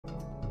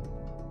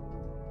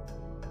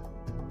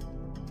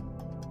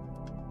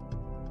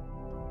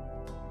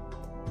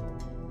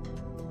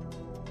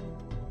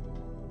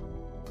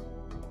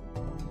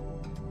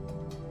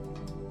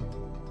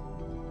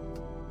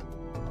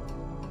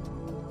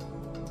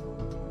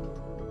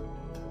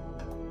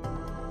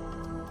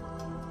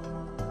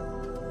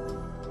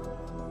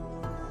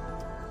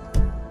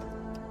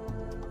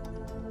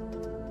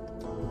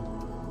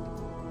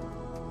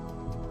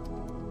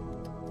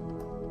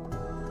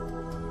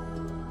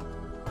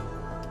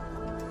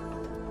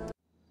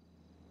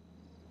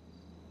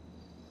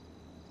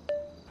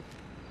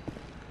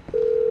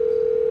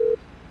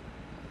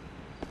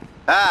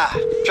Ah,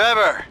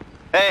 Trevor.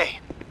 Hey.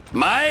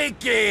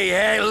 Mikey,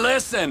 hey,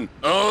 listen.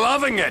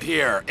 Loving it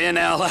here in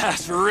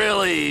LS.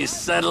 Really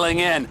settling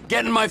in.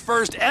 Getting my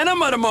first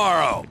enema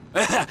tomorrow.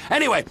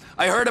 Anyway,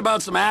 I heard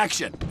about some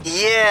action.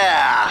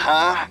 Yeah,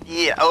 huh?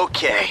 Yeah,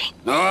 okay.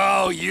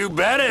 Oh, you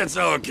bet it's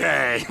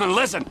okay.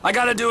 Listen, I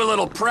gotta do a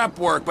little prep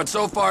work, but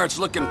so far it's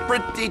looking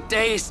pretty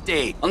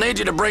tasty. I'll need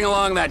you to bring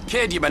along that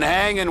kid you've been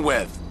hanging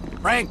with,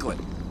 Franklin.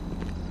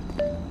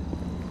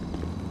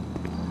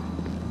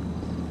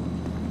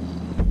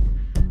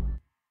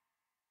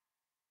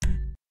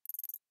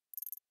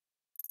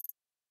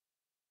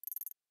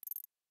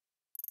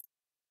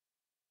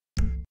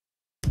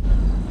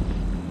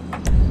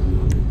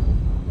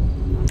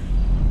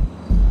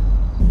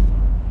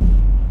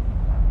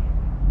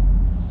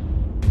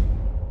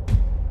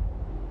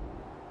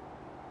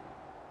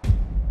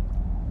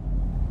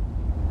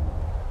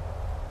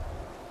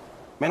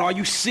 Man, are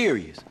you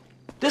serious?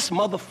 This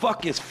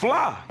motherfucker is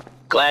fly.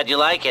 Glad you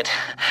like it.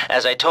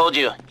 As I told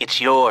you, it's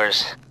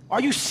yours.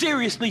 Are you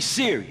seriously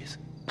serious?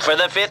 For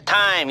the 5th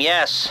time,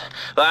 yes.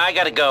 Well, I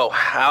gotta go.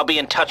 I'll be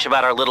in touch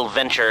about our little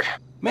venture.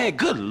 Man,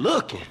 good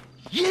looking.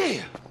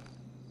 Yeah.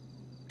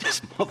 This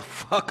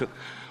motherfucker.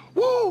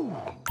 Woo.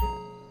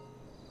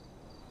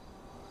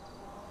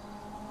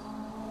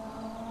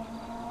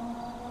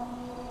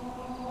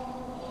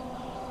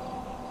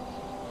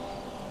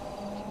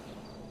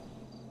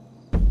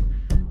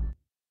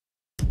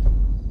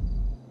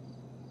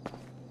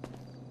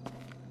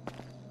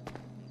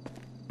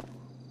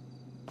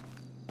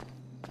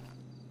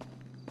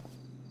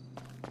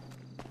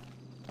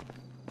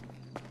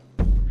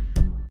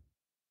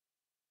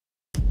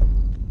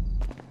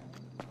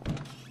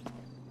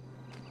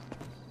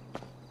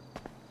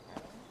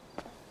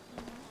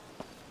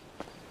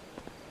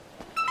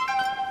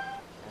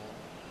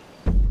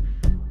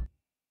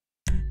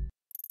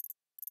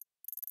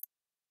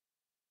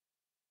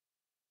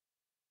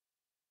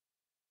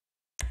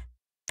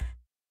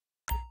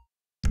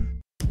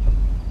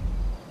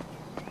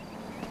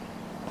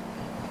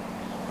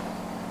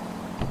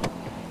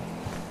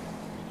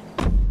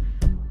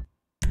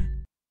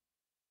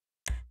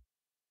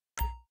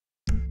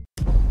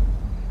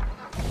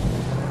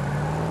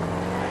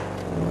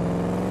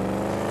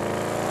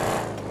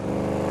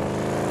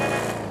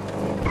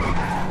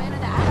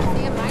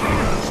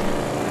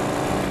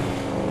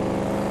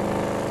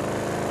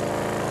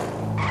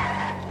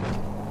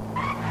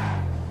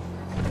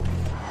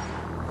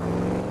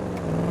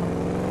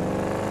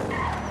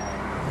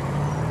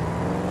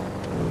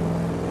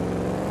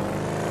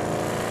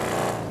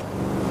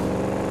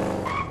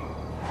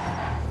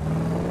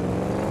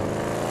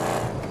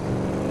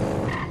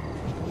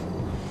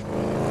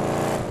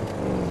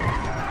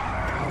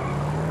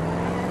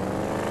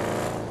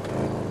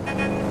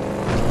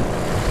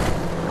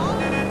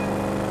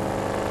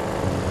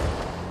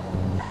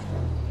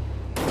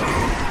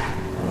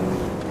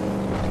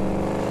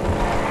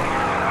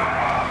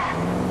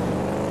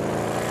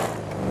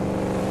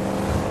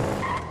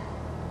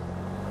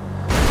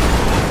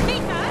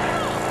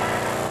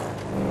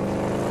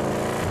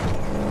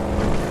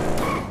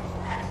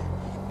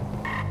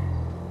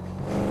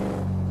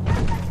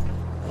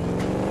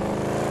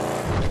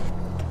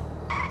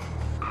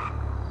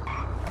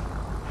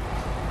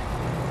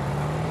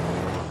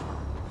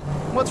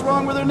 What's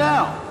wrong with her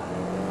now?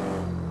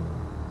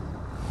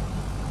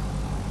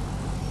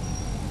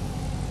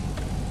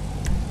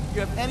 You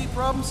have any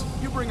problems,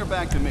 you bring her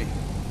back to me.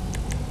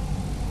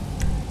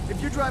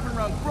 If you're driving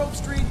around Grove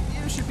Street,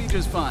 you should be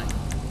just fine.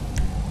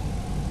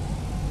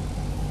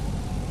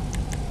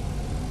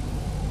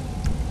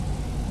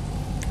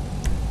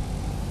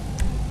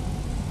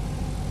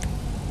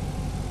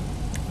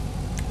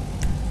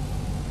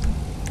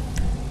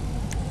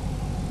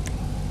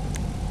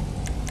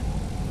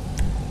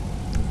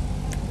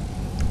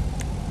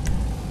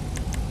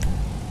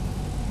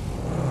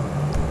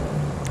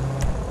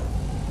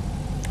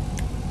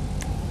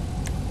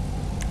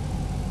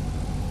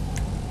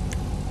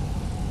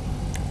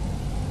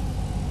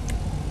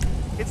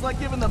 It's like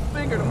giving the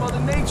finger to Mother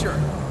Nature.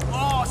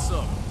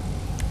 Awesome!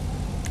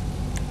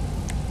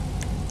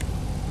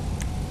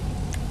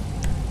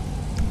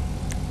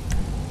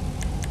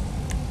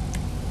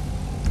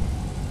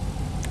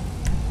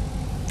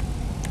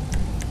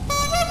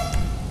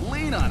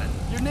 Lean on it.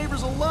 Your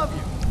neighbors will love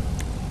you.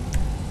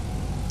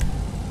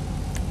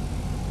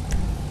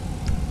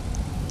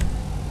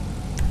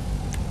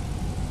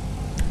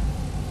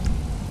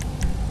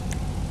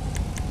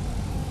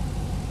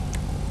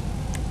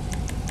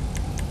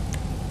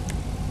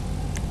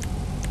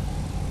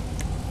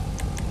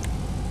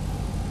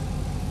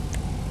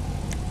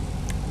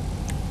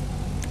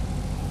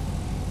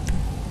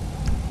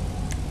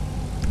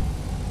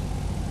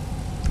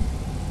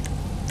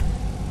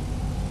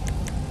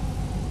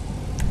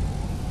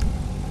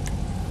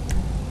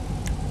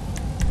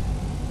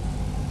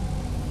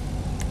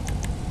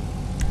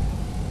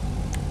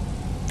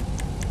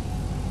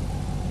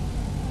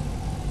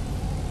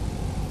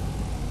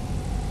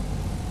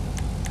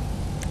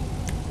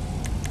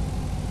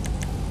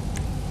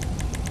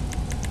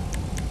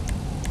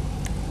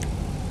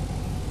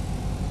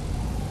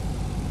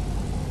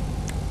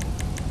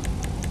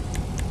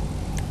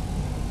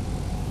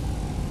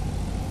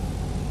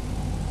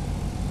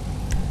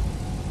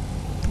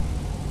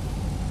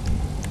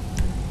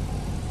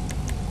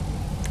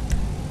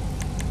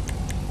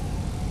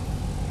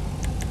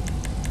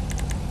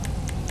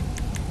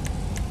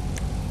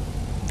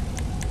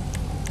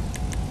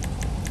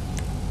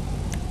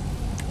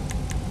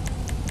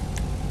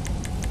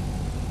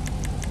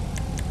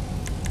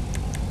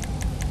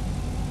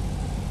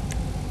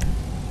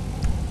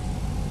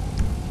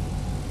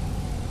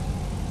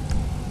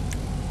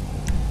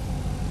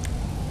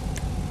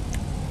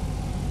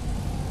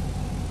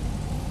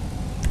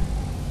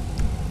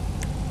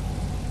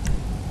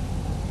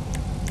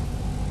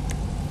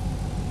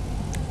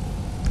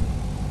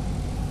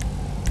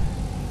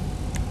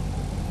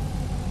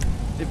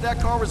 If that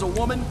car was a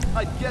woman,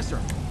 I'd guess her.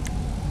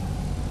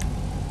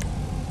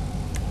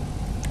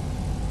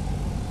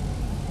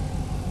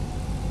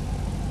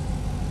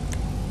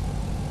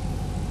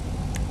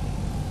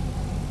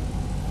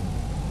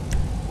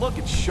 Look,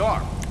 it's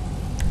sharp.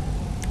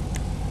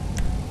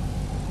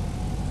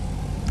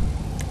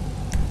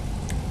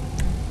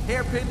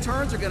 Hairpin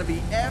turns are gonna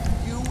be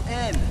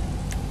F-U-N.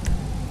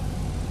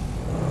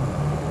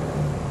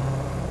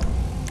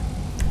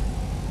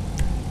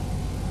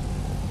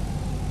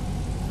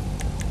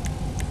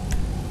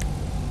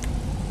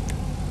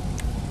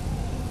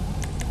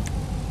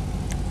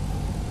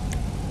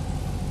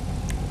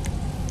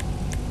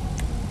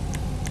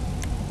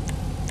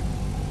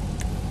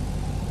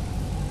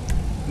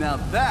 Now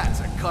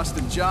that's a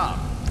custom job.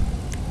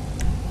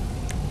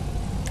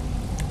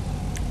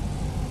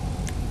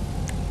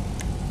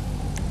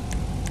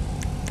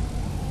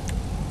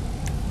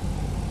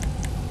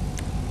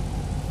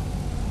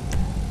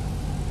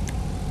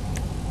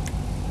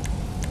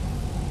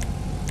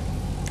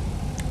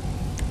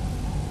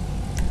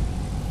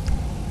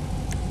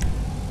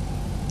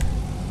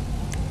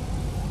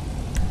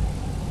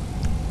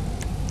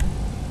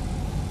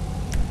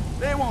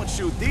 They won't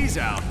shoot these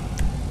out.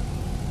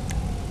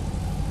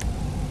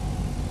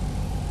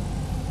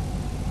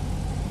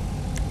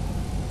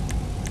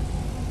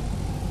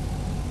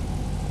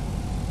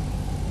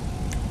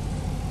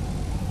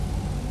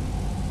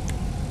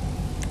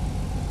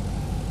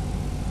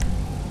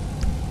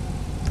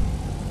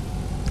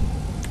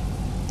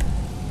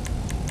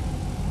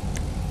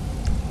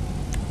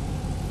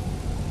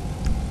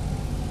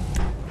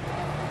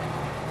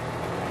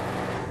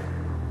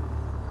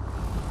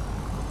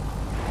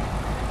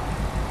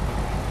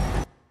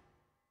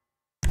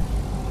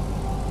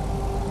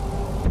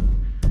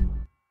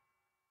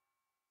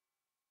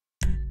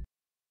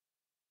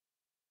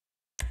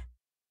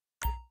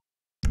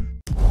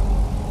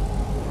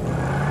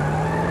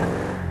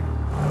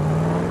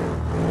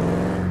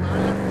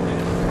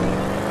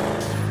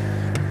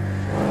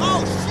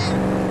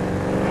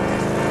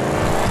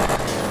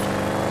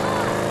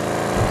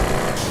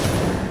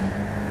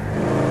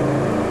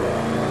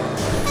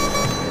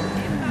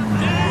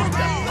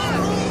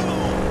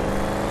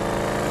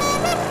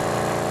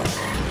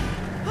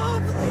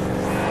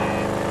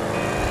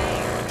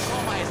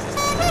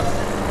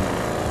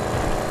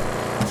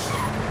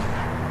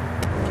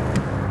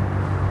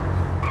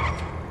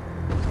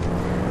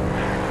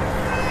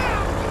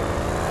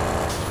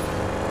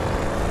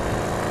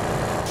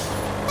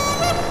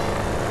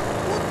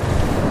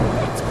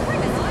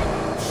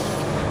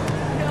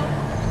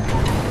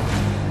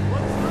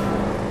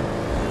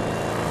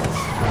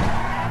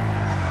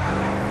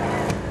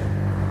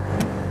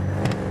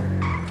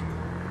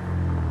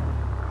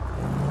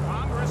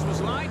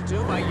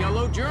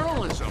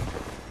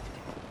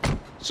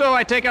 So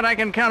I take it I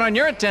can count on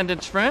your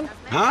attendance, friend?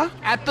 Huh?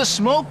 At the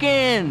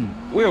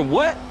smoke-in. We're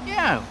what?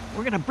 Yeah,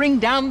 we're gonna bring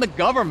down the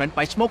government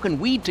by smoking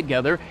weed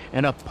together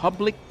in a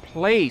public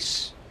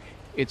place.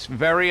 It's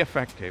very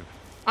effective.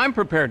 I'm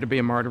prepared to be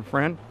a martyr,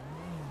 friend.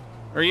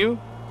 Are you?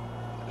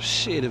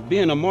 Shit, if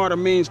being a martyr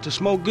means to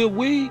smoke good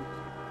weed,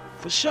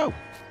 for sure.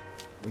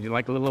 Would you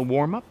like a little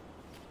warm-up?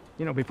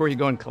 You know, before you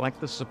go and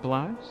collect the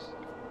supplies?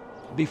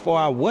 Before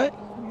I what?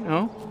 You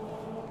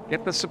know,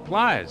 get the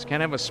supplies.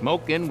 Can't have a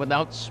smoke-in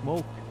without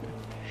smoke.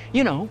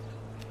 You know,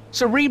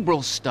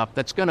 cerebral stuff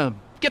that's gonna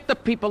get the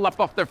people up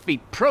off their feet,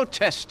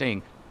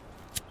 protesting.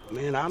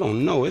 Man, I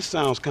don't know. It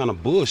sounds kind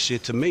of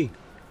bullshit to me.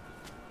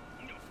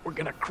 We're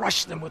gonna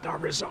crush them with our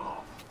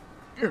resolve.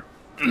 Here.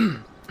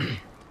 Have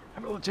a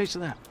little taste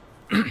of that.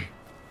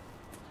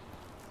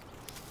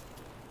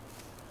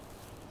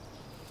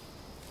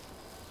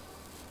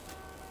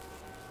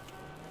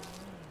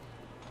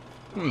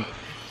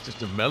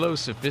 Just a mellow,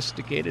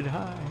 sophisticated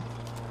high.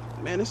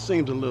 Man, it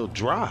seems a little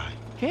dry.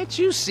 Can't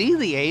you see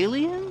the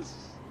aliens?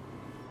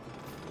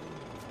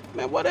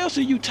 Man, what else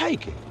are you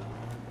taking?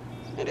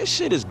 Man, this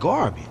shit is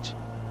garbage.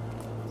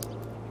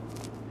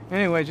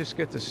 Anyway, just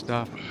get the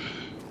stuff.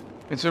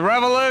 It's a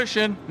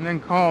revolution, and then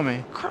call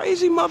me.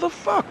 Crazy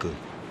motherfucker.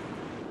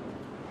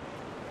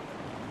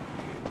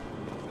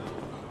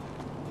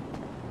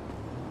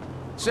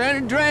 San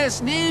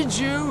Andreas needs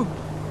you.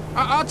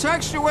 I'll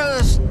text you where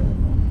the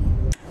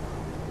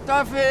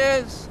stuff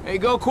is. Hey,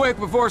 go quick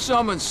before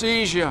someone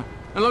sees you.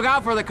 And look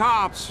out for the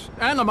cops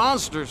and the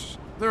monsters.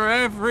 They're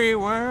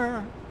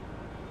everywhere.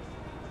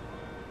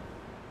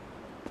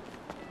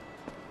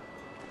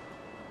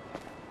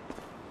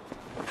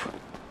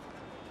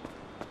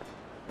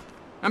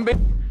 I'm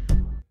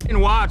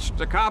being watched.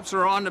 The cops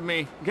are onto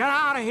me. Get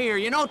out of here.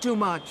 You know too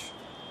much.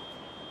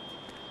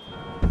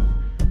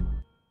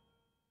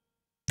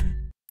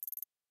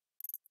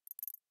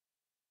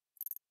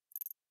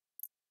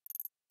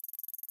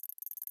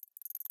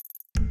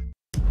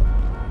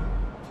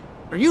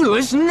 Are you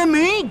listening to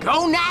me?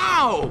 Go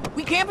now!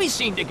 We can't be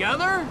seen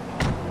together!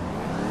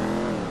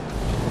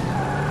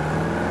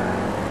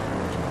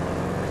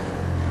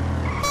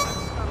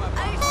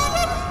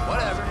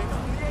 Whatever.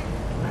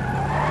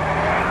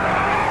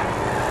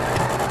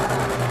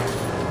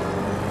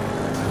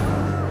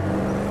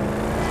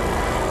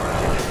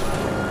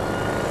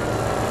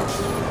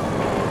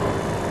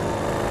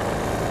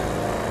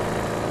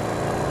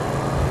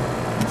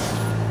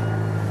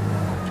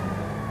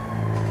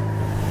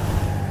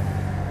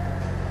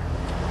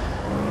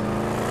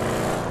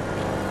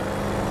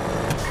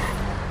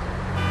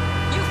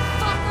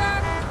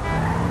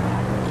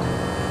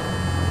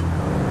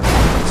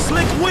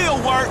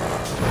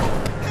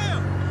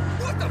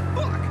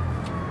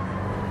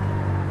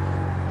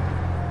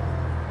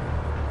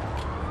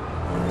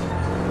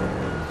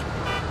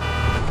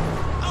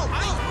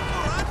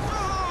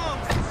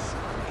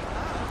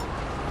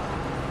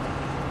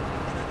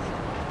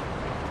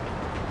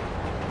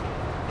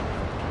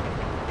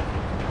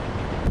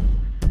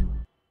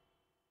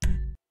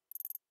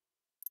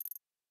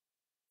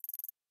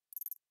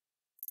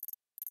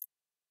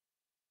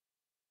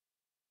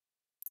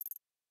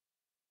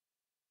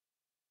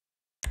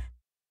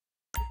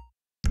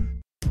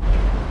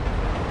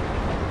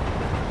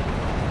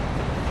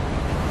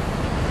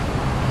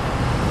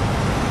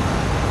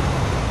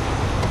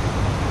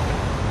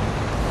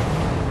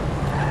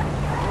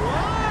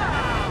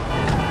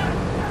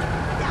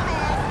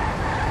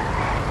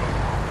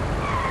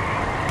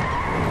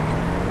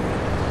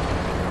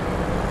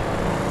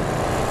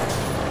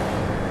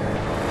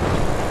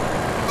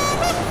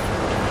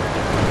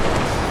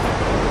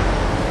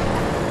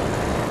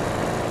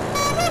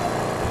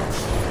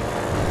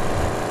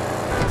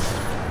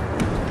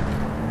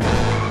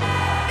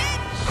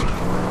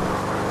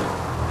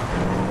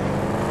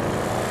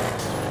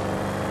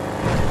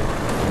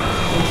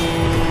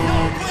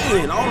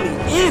 Man, only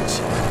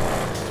inches.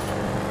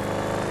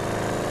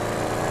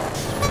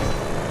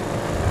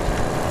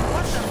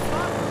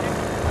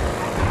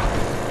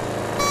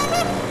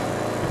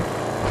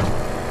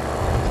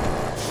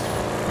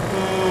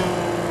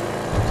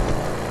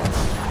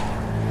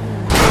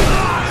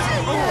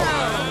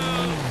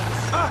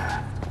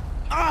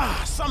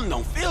 Something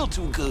don't feel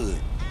too good.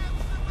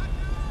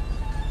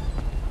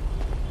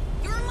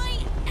 You're my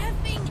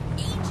effing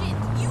agent.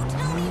 You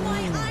tell me why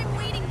I'm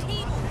waiting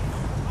tables.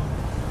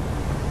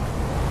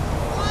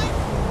 What?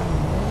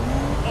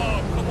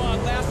 Oh, come on.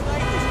 Last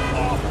night was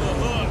off the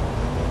hook.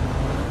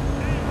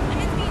 I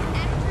meant to be an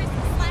actress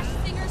slash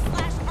singer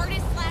slash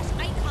artist slash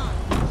icon.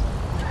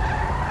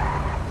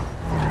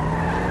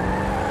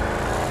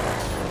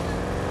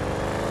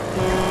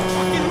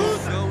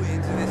 Who's so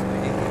into this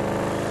behavior?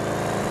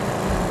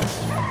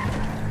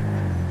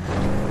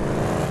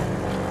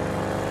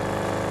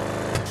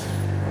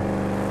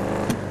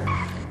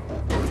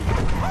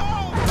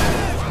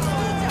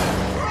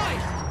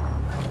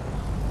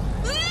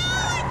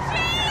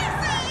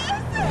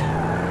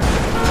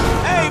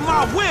 Hey,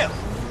 my whip!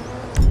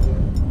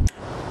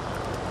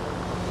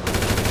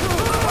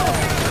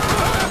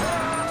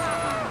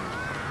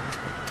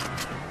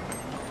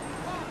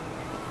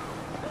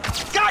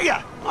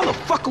 Gaia!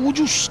 Motherfucker, would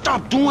you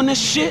stop doing this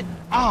shit?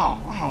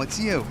 Oh, it's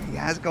you. Hey,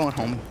 how's it going,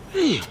 homie?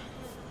 Damn.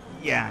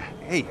 Yeah.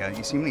 Hey,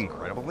 you seeming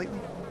incredible lately.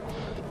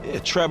 Yeah,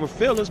 Trevor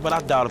Phillips, but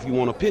I doubt if you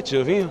want a picture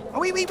of him. Oh,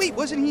 wait.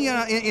 Wasn't he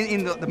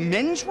in the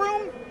men's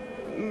room?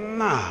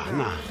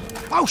 Nah.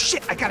 Oh,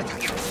 shit. I gotta tell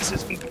you, this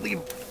is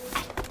unbelievable.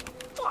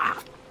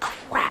 Ah,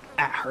 crap.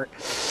 That hurt.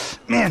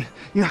 Man,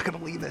 you're not gonna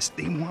believe this.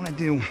 They want to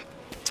do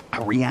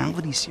a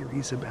reality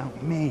series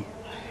about me.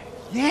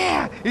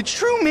 Yeah, it's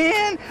true,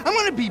 man. I'm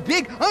gonna be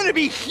big. I'm gonna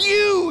be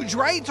huge,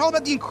 right? It's all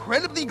about the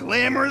incredibly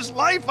glamorous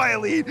life I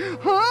lead.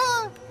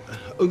 Huh?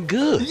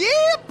 Good.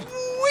 Yeah,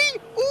 boy.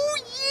 Oh,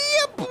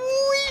 yeah,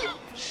 boy.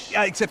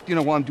 Yeah, except,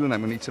 while I'm doing that,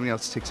 I'm gonna need somebody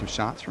else to take some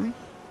shots for me.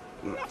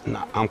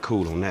 Nah, I'm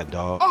cool on that,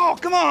 dog. Oh,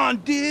 come on,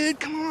 dude.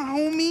 Come on,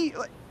 homie.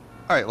 All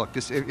right, look,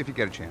 if you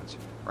get a chance,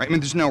 right? I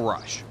mean, there's no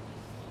rush,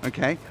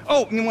 okay?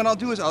 Oh, and what I'll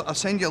do is I'll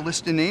send you a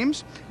list of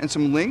names and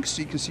some links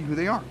so you can see who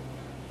they are,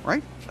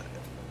 right?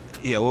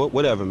 Yeah,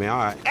 whatever, man. All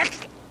right.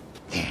 Excellent.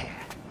 Yeah.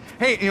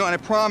 Hey, and I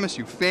promise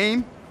you,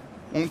 fame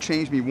won't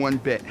change me one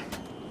bit.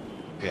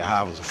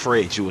 Yeah, I was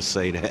afraid you would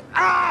say that.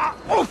 Ah!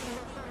 Oof!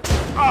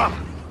 Ah!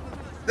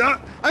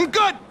 I'm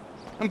good!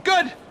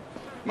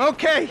 I'm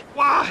okay.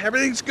 Wow,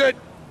 everything's good.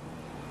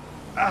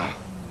 Ah.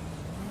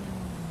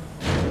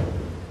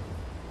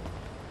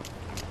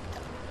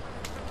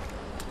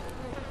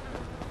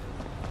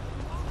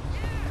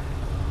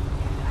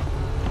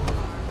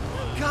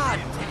 God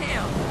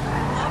damn.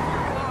 Love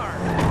your car.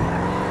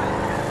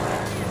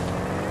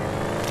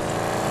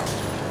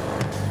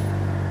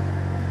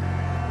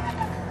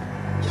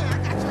 Yeah, I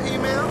got your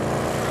email.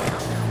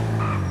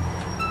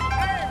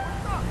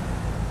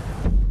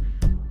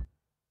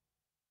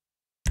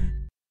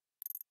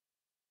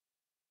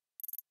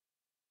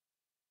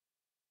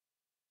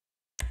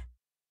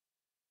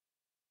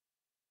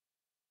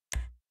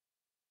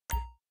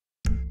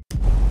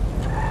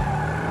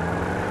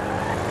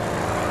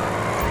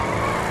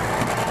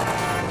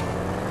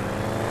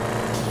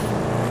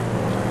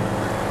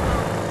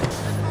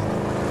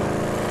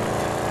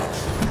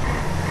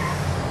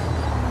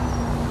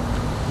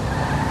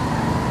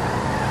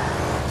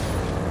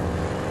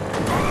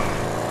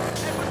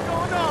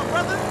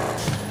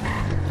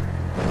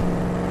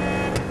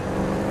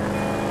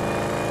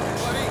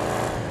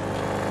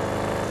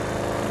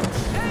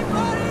 Hey,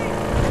 what's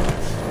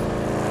up?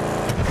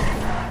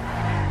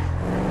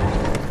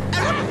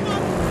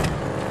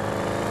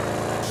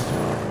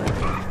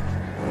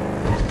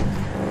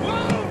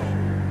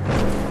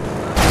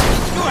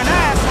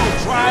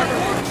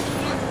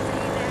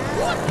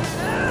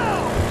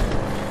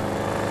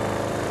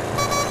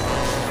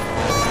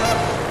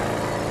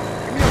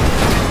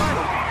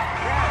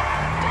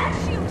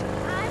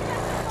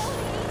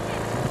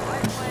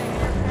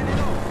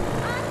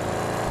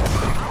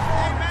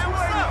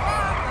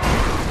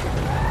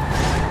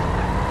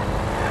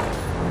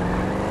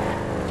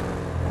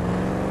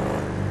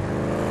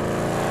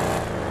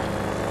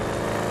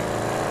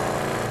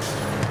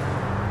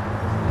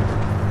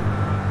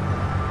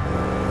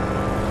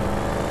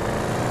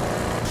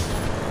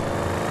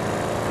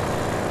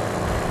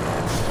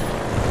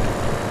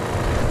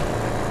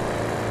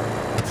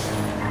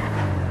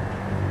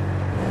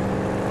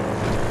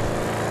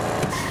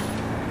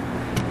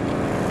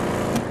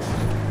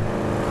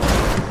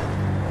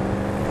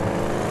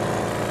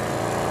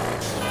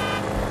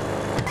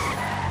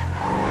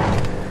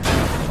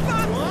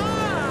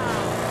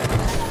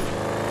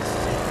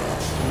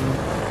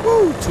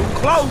 Too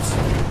close.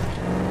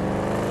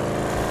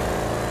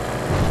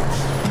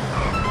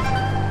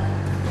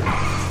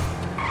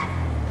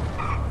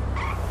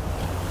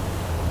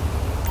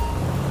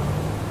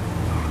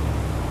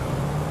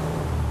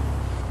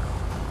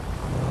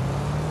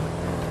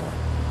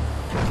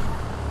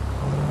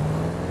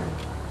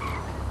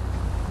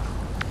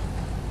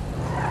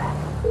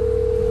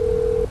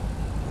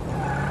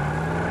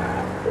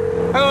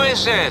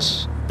 is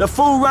this? The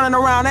fool running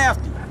around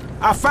after you.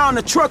 I found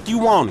the truck you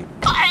wanted.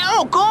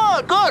 Oh,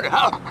 good, good.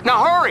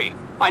 Now hurry.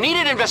 I need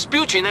it in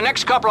Vespucci in the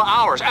next couple of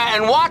hours.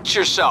 And watch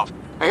yourself.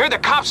 I hear the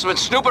cops have been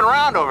snooping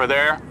around over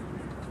there.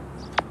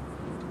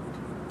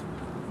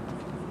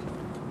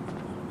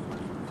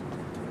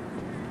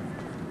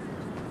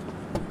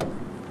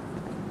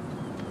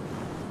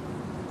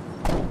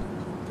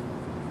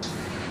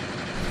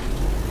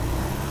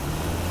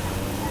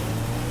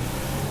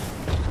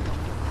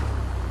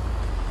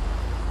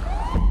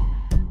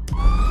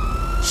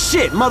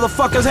 Shit,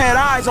 motherfuckers had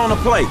eyes on the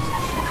place.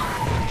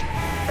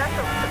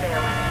 Special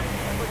surveillance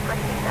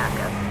requesting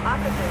backup.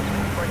 Officers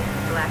reporting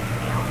a black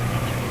male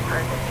entering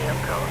part of the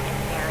vehicle in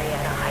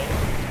Marietta Heights.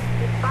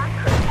 Response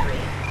code 3.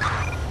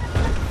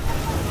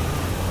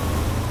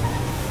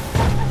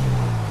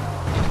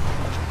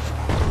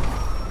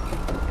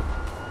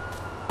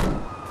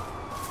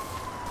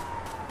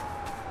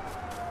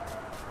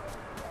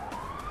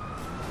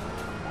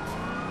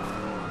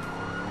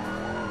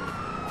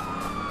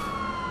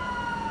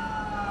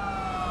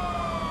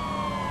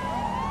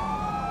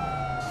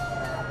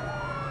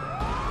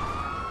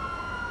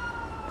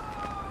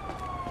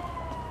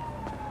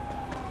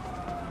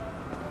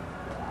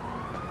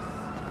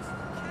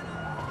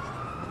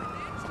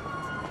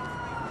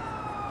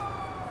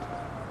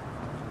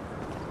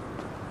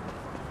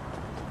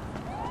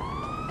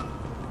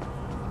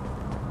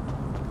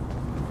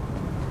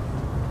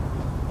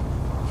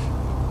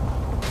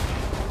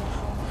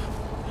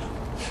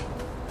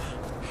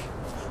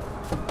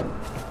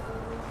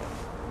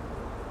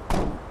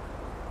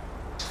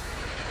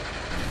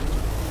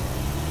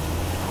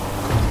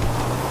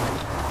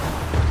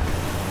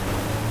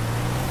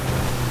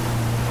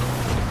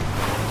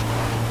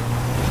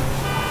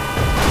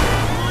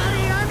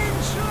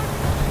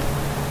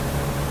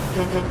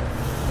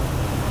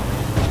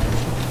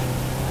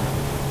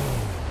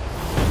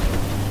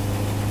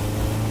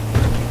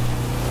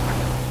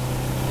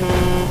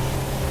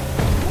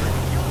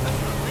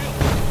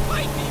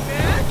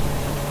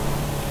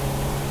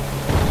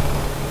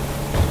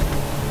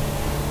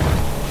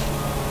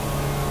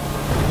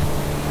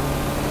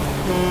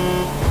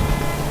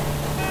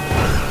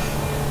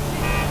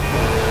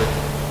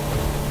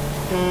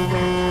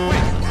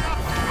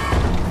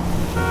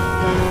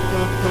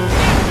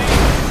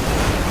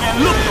 Man,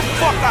 look the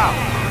fuck out!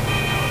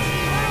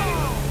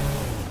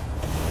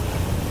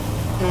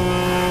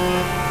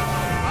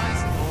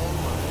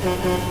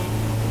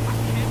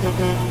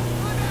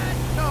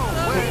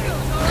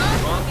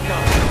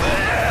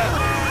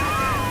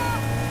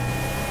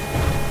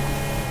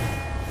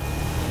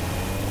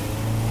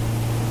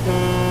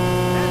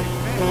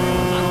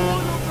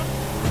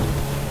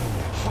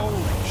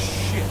 Holy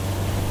shit.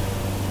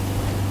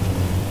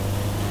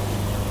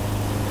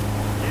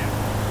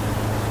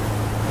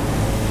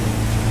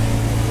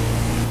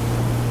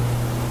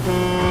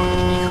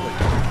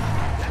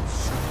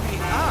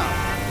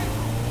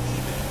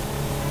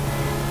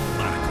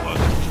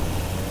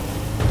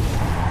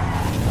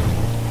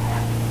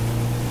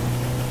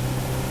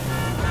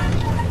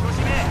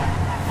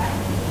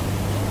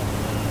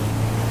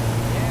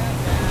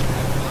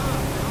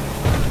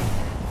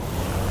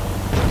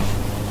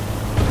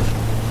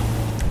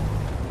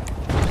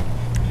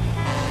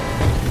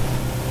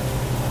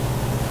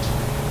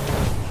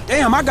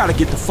 Damn, I gotta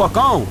get the fuck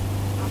on.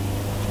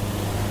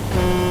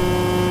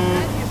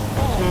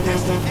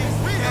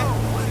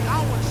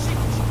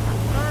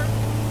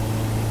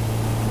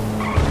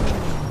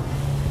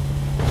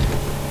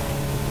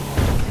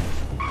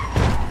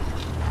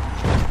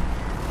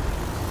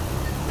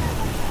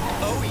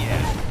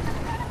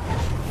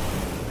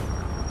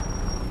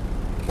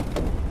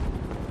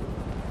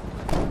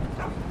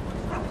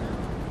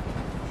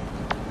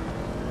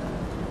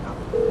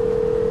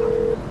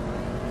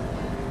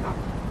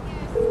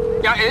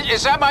 Yeah,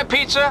 is that my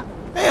pizza?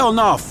 Hell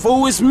no,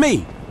 fool, it's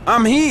me.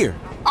 I'm here.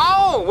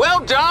 Oh, well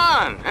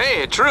done.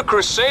 Hey, a true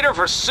crusader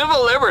for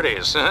civil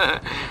liberties.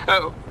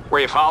 Were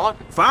you followed?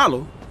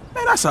 Follow?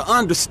 Man, that's an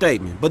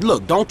understatement. But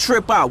look, don't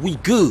trip out. We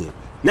good.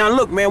 Now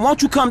look, man,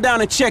 won't you come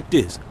down and check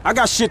this? I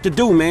got shit to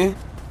do, man.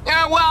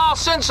 Yeah, well, I'll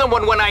send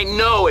someone when I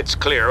know it's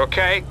clear,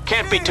 okay?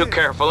 Can't be too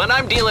careful, and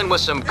I'm dealing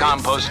with some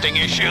composting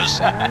issues.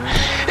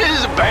 This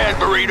is a bad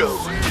burrito.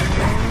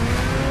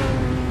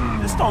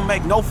 This don't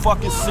make no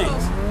fucking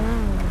sense.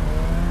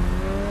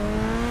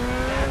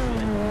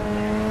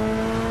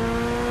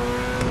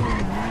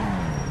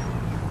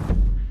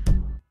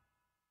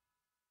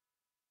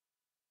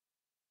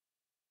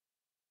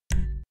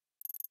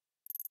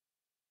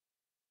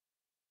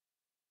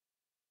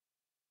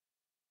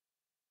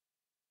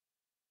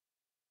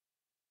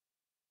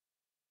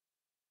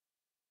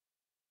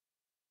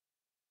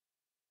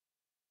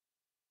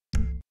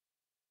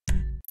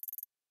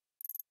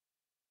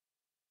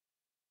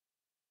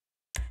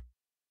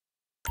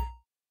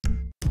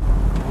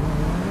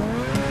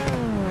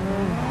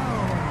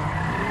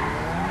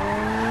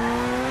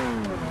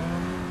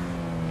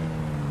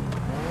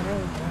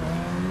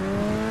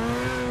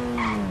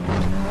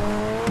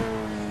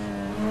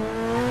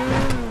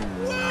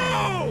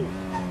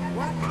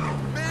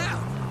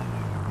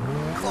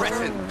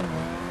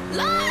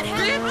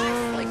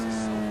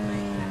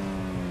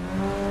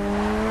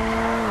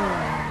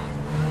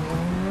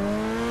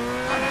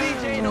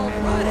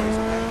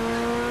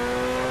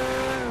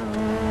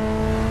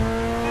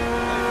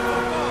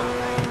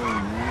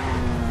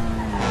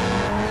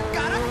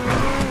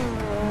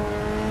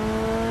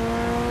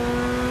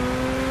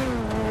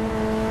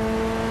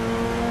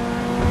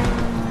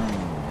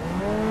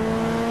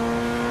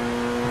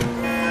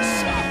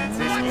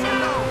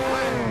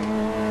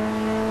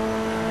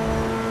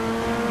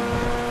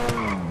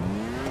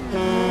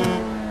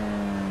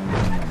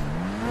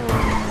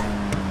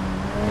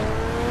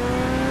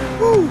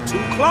 Ooh, too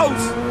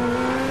close.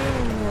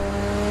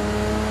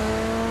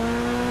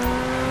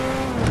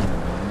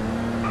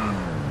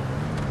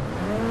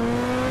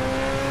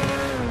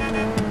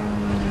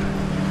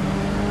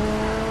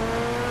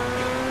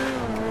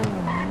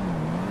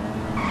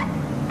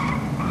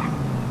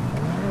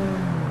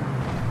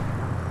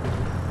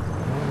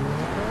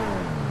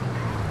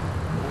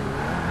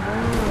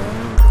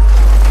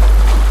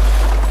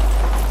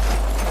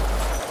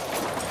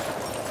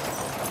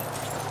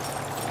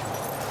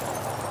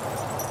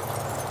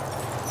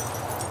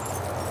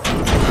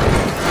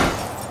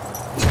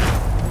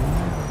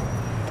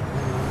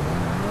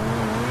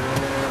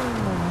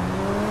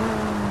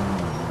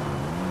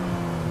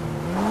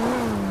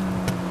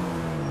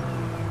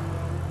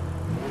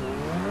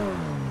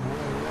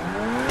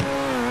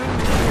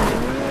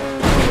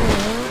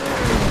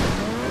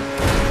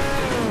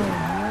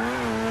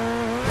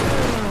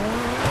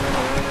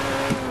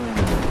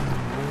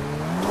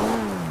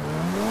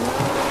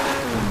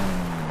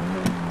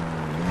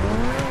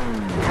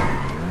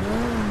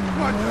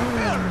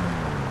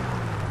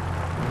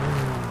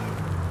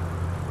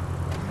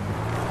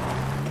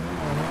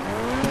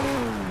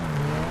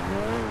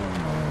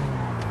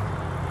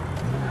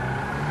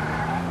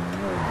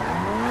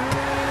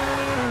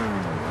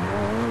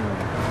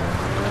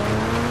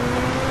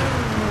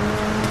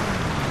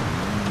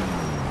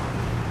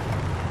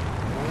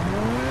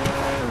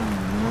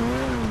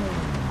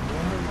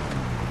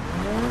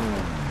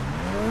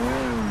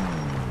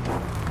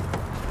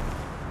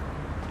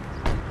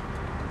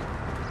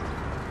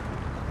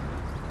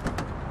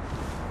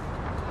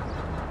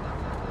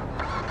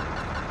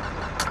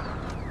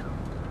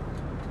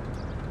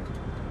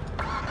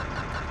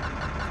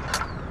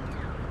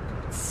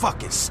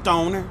 Fucking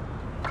stoner.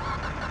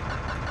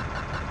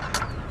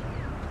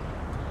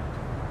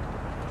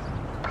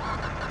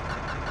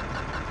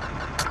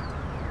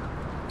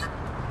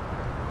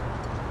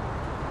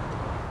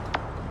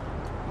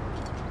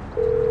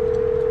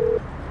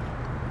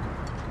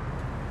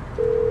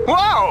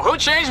 Whoa, who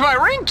changed my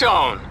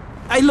ringtone?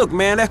 Hey, look,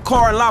 man, that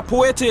car in La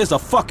Puerta is a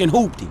fucking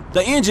hoopty.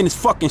 The engine is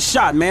fucking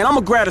shot, man.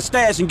 I'ma grab a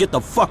stash and get the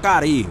fuck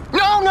out of here.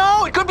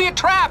 No, it could be a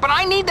trap, and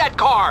I need that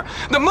car.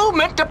 The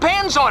movement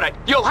depends on it.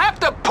 You'll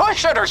have to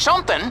push it or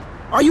something.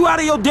 Are you out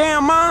of your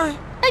damn mind?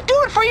 Hey, do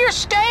it for your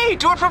state.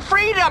 Do it for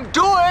freedom.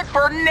 Do it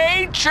for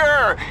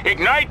nature.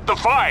 Ignite the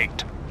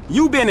fight.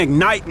 You been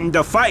igniting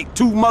the fight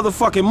too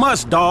motherfucking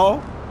much,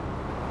 dawg.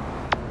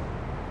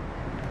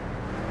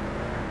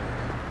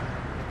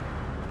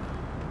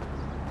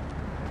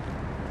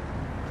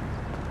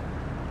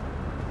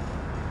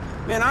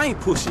 Man, I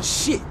ain't pushing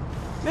shit.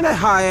 Man, that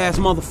high-ass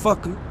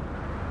motherfucker.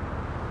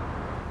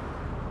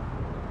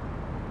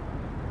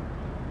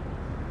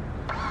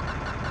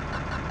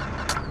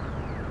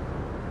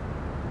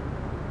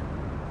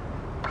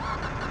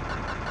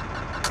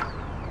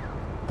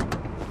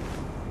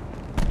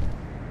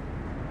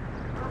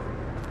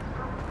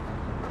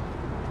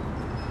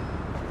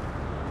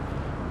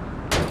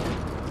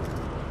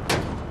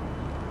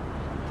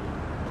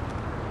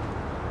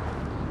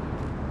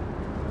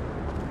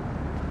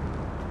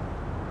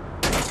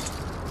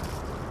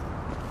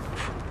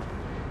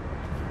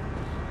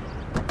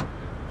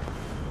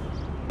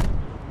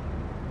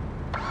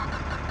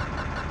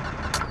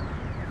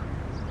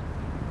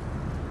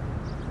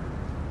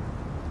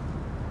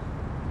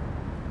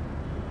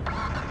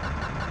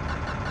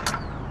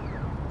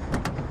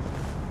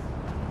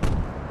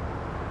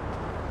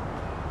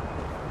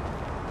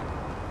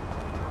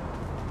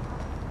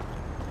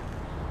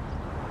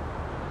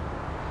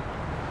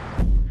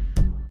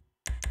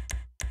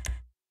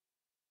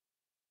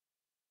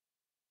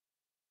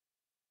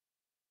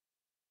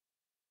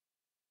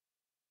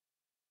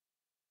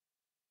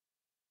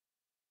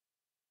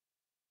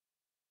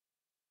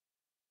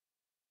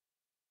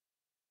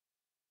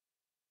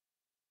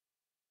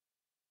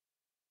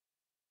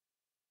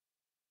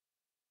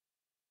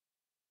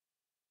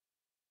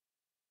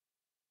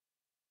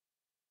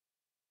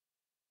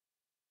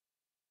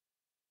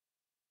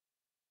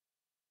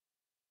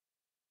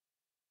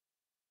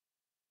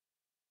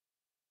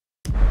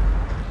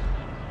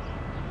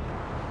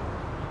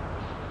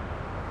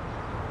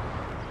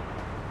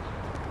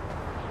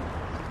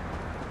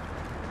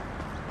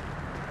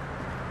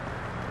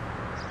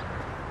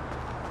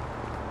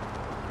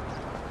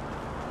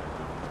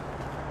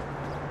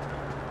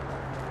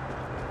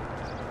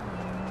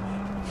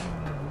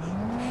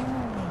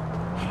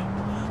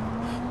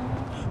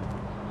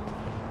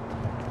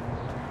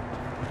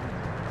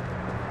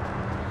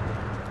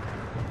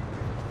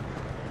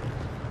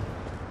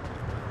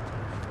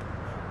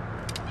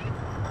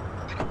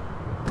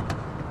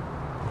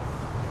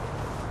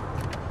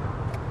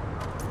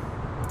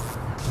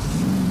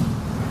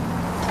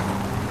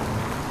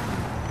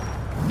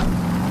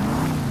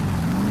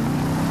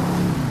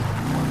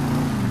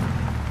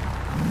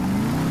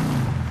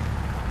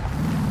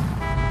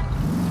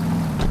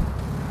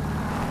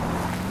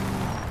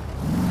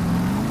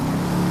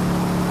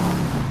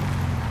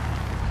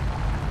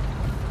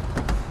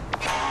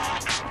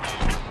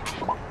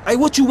 Hey,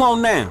 what you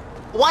want now?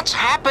 What's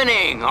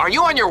happening? Are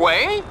you on your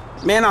way?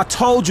 Man, I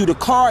told you the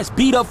car is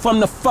beat up from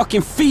the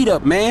fucking feet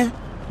up, man.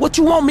 What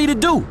you want me to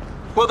do?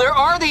 Well, there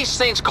are these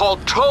things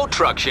called tow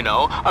trucks, you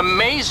know.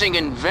 Amazing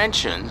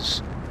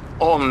inventions.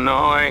 Oh no,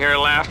 I hear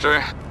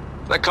laughter.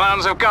 The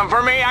clowns have come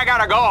for me. I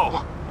gotta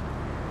go.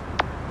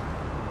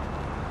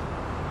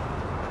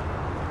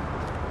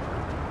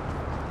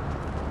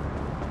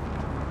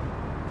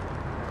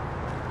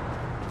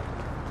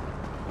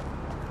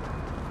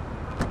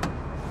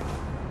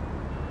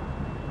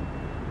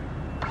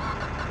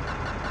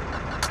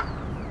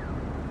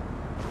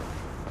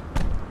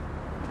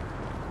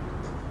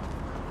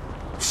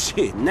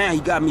 Shit, now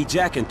you got me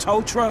jacking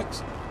tow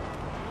trucks?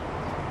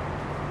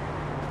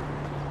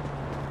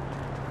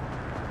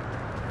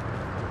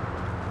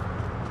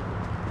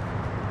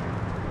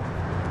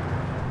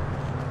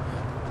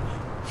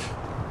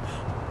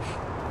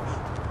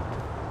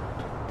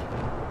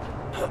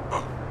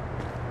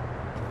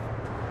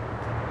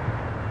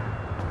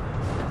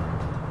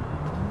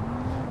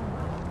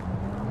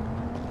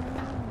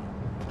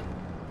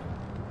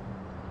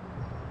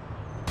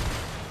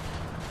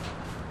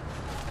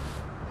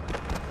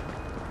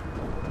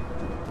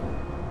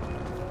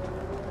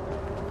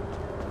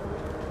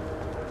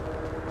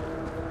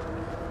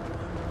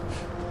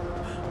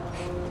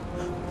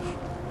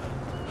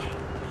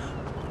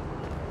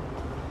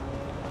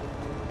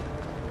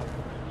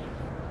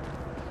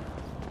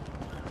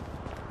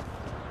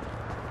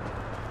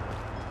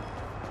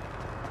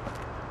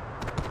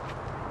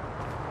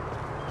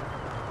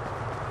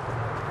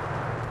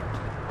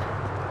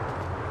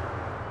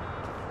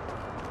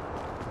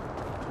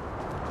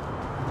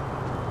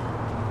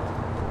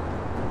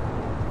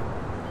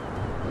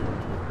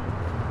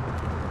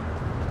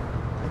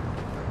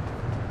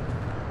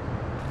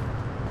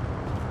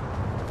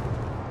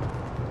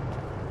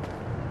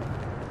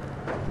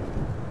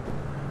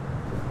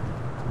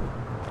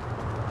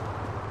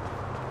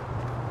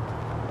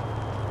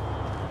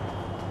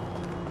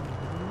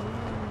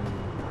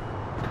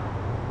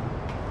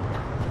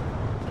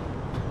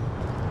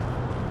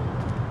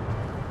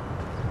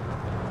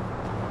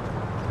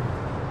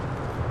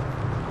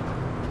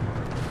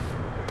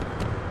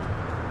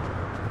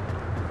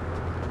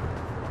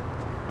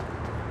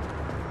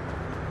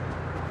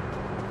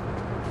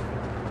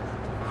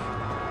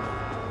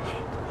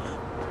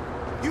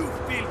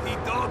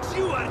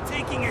 You are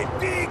taking a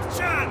big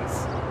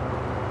chance!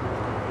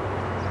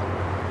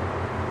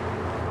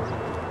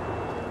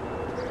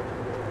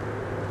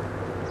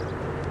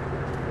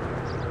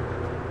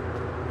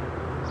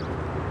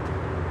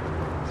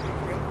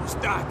 Who's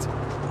that?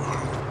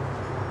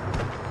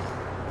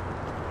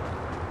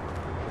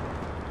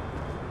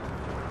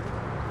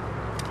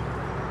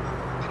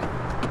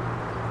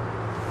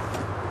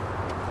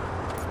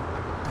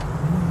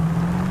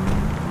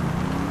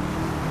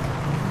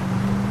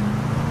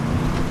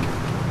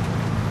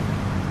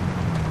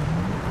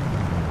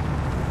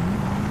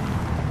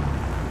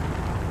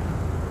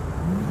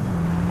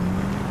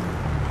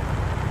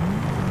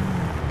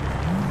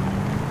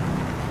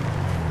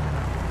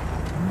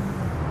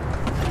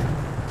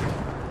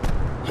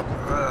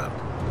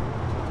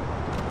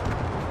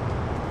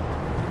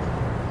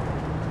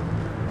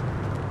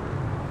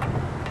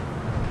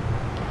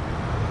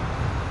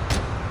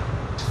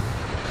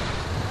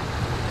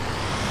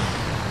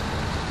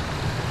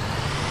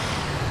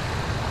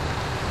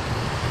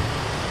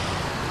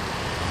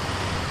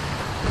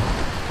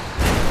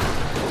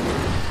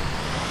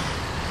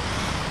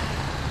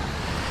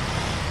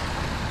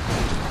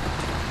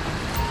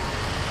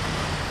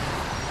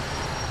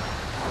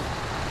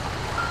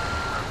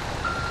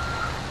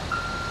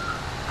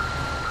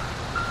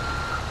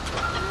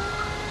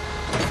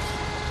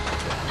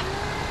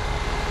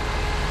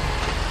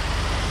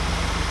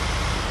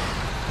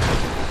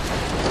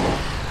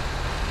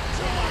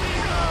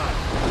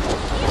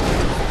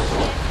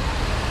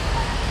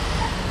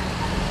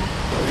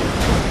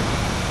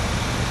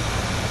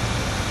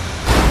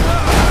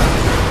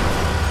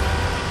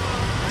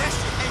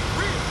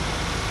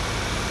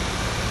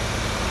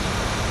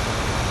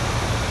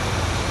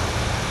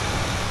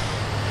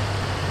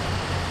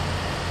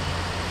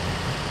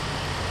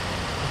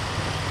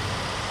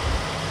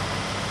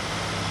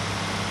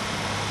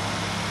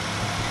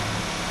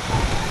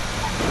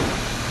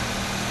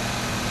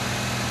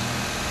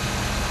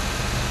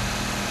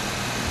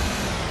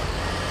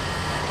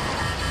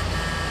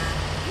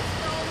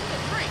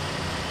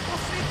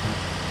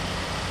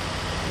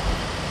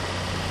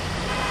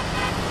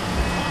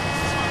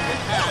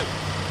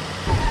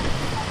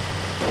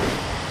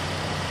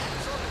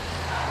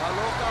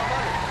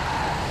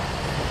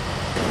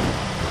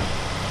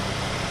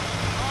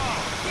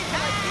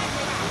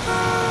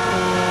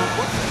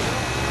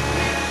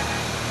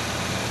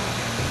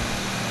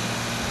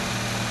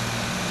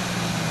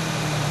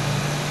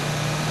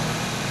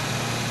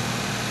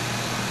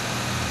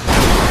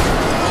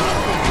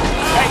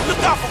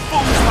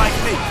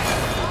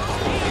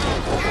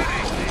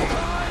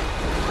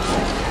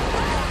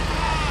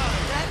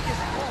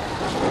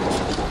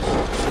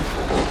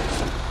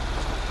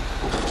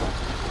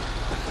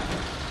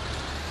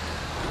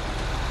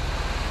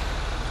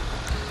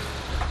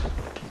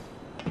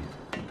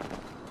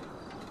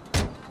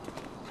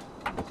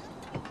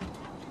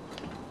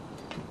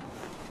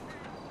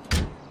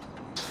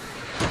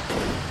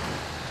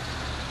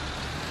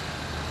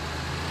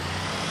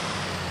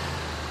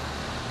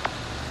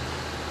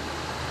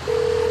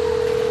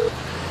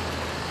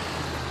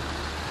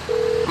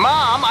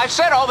 Tom, I've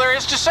said all there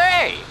is to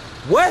say.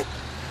 What?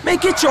 Man,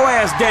 get your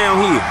ass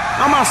down here.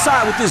 I'm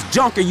outside with this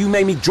junker you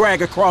made me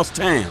drag across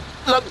town.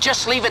 Look,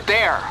 just leave it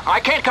there.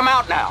 I can't come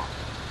out now.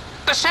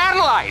 The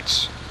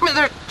satellites. I mean,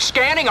 they're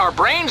scanning our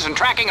brains and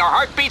tracking our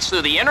heartbeats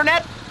through the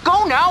internet.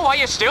 Go now while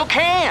you still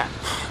can.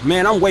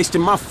 Man, I'm wasting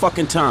my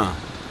fucking time.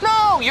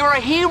 No, you're a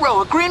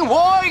hero, a green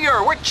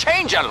warrior. We're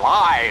changing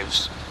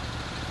lives.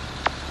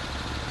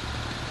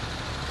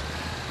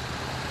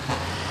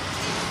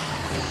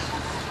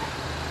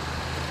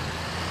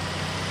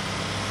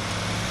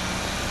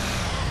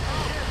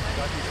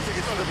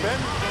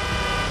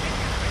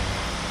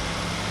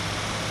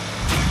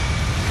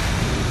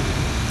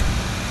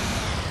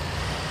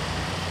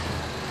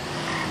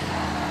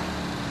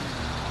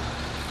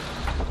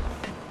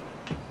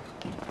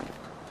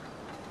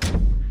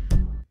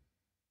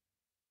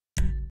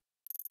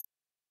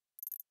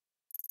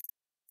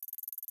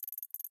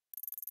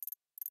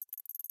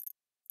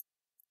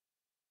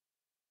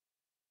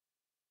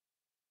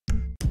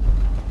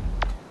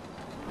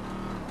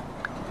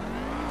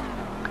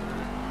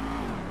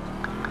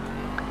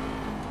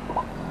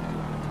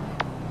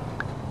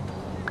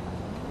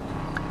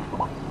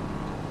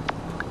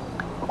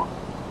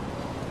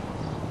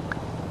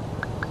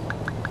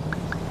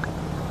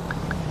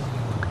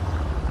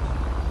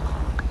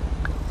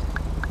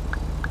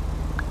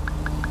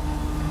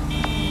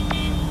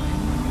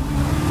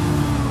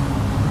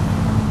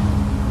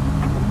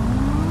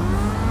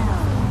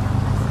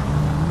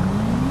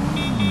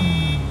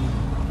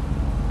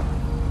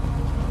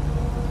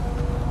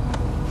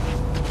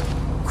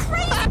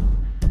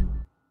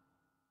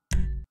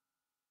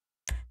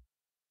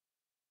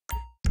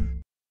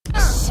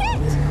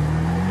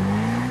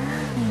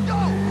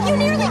 You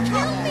nearly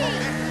killed me!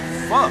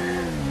 Fuck.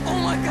 Oh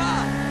my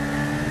god!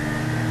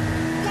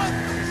 What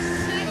the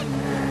shit?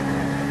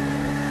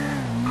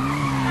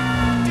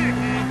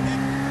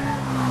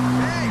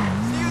 Hey,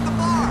 see you at the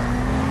bar!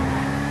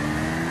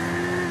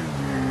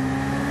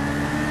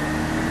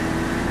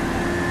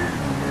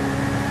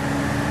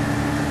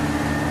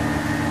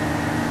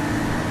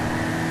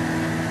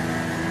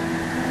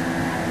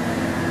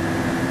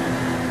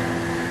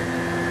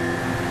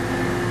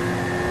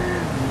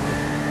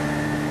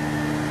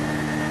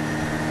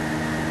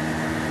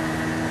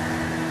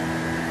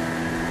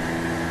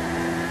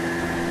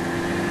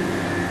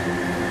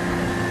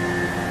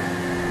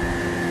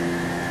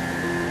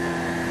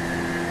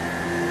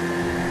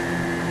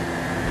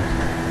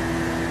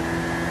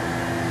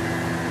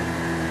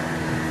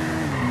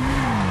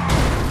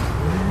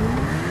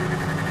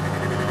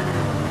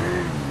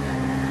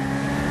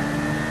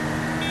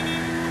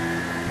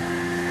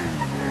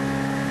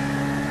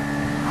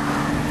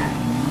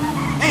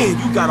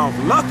 Man, you got off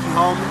lucky,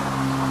 homie.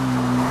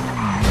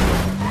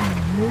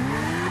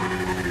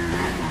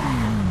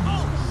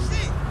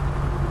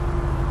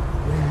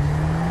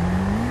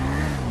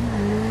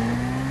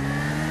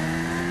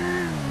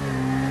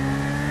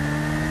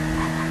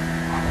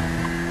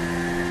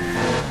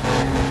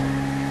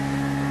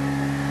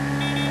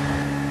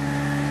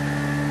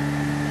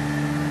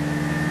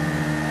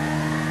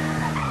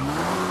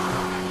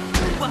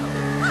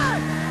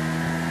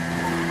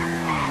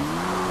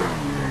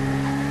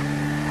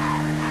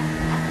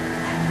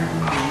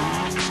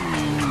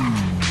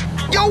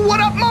 Yo, what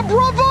up, my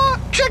brother?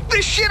 Check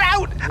this shit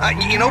out.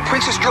 You know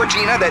Princess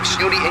Georgina, that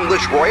snooty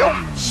English royal?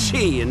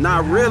 Shit,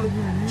 not really.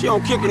 She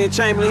don't kick it in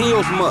Chamberlain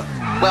Hills much.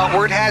 Well,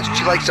 word has it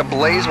she likes to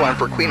blaze one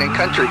for Queen and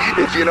Country,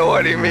 if you know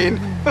what I mean.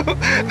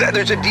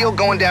 There's a deal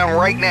going down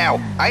right now.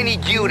 I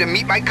need you to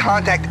meet my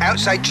contact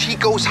outside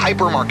Chico's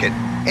hypermarket.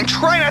 And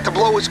try not to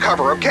blow his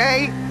cover,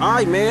 okay? All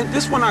right, man,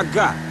 this one I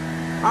got.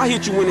 I'll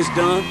hit you when it's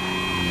done.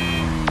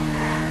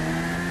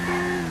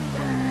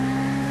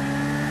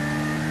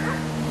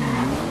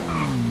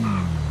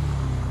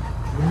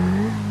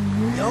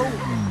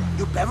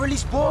 You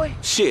Beverly's boy?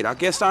 Shit, I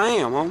guess I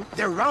am, homie.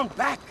 They're round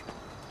back.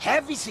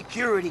 Heavy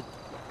security.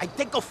 I'd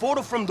take a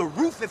photo from the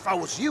roof if I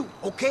was you.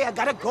 Okay, I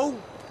gotta go.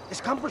 This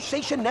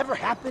conversation never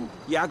happened.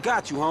 Yeah, I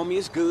got you, homie.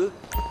 It's good.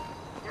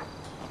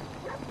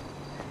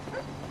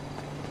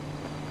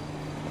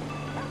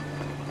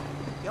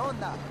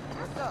 Yonda,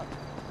 what's up?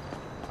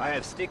 I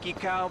have Sticky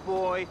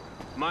Cowboy,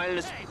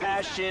 Mindless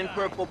Passion,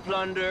 Purple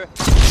Plunder.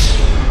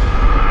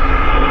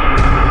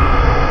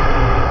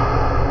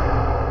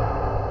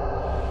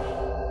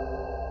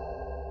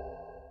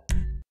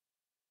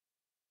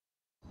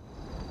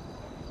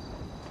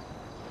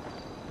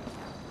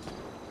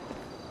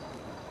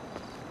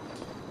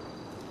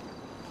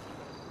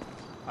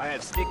 I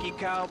have Sticky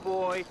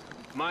Cowboy,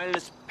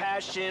 Mindless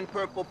Passion,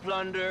 Purple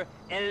Plunder,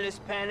 Endless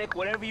Panic,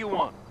 whatever you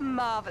want.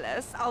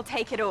 Marvelous. I'll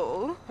take it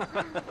all.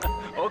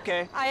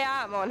 Okay. I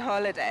am on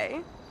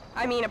holiday.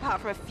 I mean, apart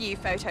from a few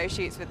photo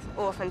shoots with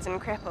orphans and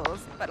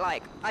cripples, but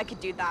like, I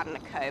could do that in a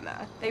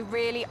coma. They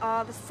really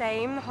are the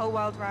same the whole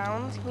world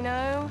round, you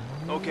know?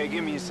 Okay,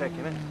 give me a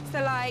second.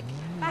 So like,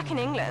 back in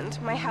England,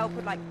 my help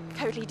would like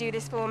totally do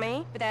this for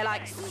me, but they're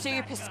like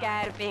super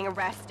scared of being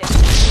arrested.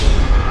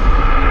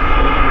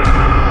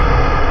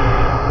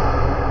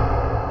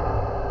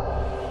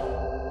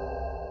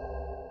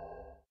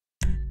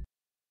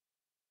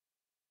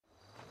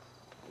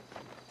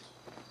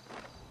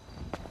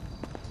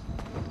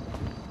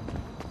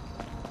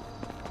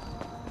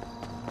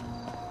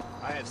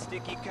 have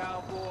Sticky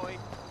Cowboy,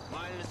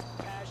 Mindless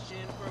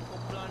Passion, Purple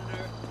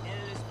Plunder,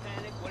 Endless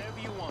Panic, whatever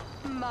you want.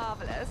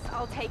 Marvelous.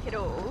 I'll take it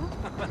all.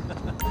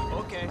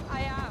 Okay.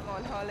 I am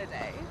on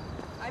holiday.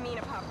 I mean,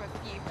 apart from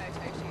a few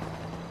photo shoots.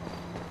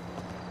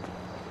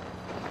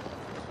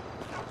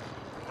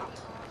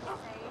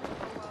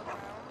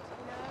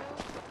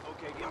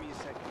 Okay, give me a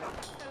second.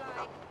 So,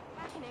 like,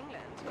 back in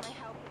England, when I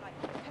help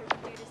like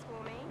people do this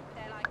for me,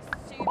 they're like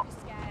super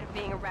scared of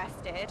being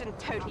arrested and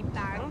totally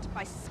banged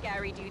by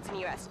scary dudes in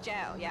US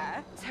jail,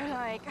 yeah? So,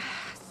 like,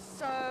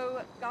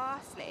 so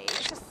ghastly.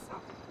 It's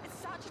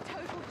such a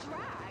total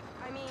drag.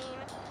 I mean,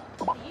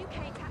 the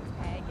UK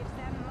taxpayer gives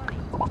them money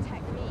to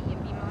protect me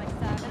and be my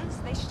servants.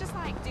 They should just,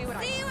 like, do what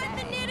I say. See you at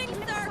the knitting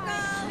circle!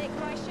 Like, lick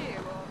my shoe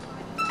or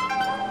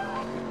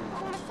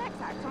perform a sex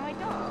act on my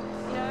dog,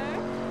 you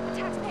know? The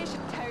taxpayer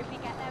should totally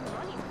get their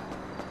money back.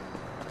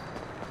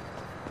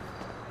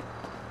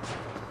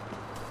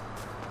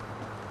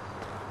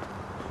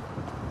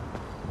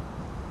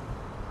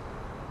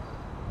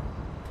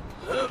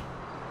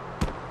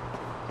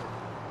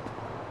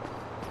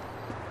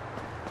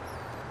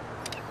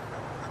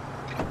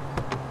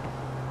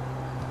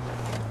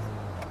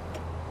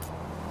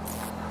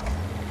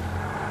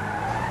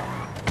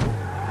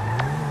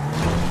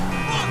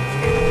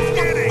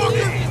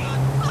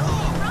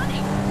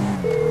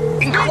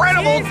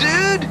 Incredible,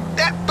 dude!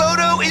 That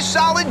photo is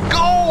solid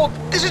gold!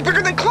 This is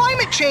bigger than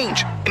climate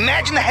change!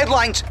 Imagine the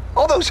headlines,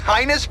 all those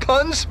highness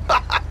puns.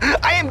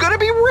 I am gonna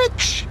be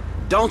rich!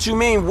 Don't you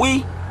mean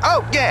we?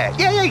 Oh,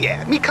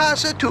 yeah. Mi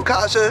casa, tu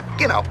casa,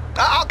 you know.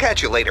 I'll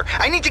catch you later.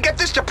 I need to get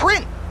this to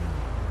print.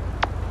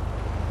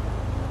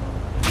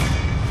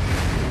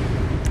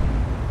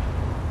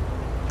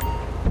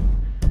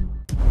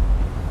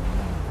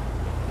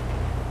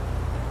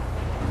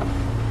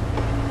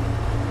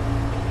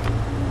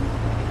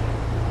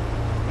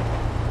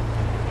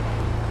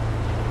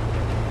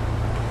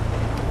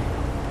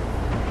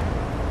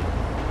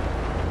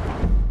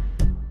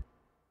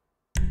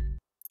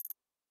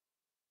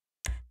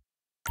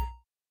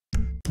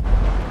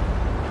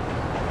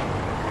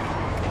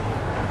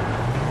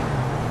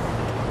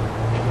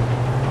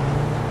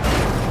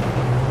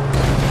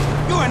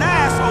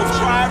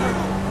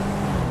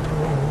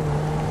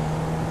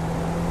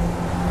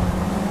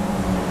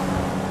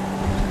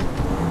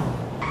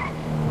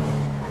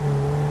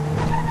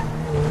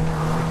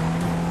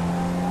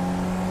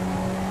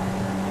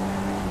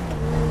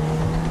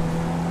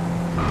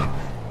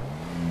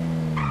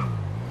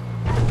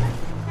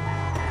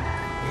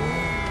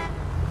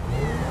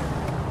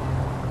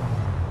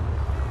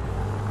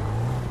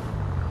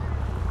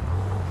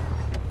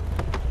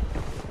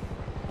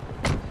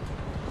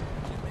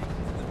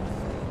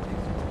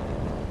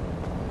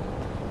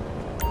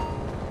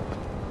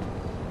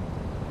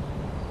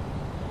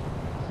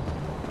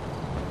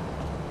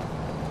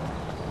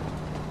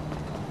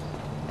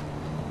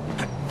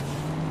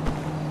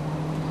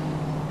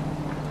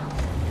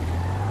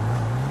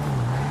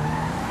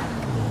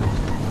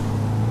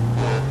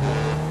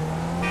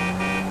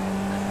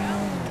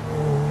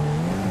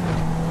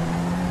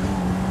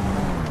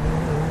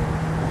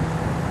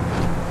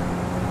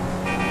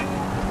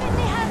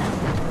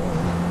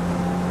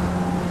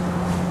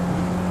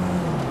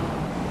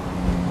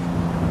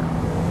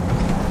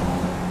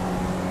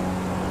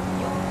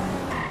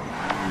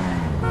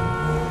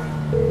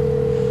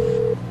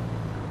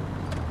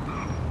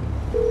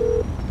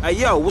 Hey,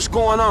 yo, what's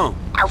going on?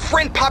 Our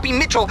friend Poppy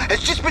Mitchell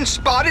has just been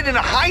spotted in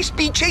a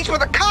high-speed chase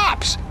with the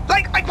cops.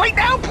 Like right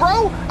now,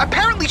 bro.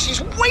 Apparently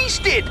she's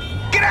wasted.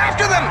 Get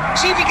after them.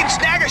 See if you can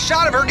snag a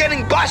shot of her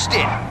getting busted.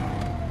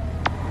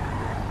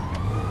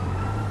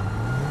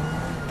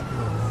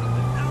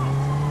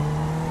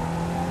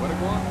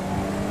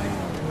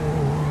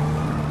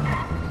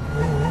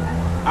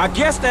 I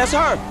guess that's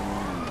her.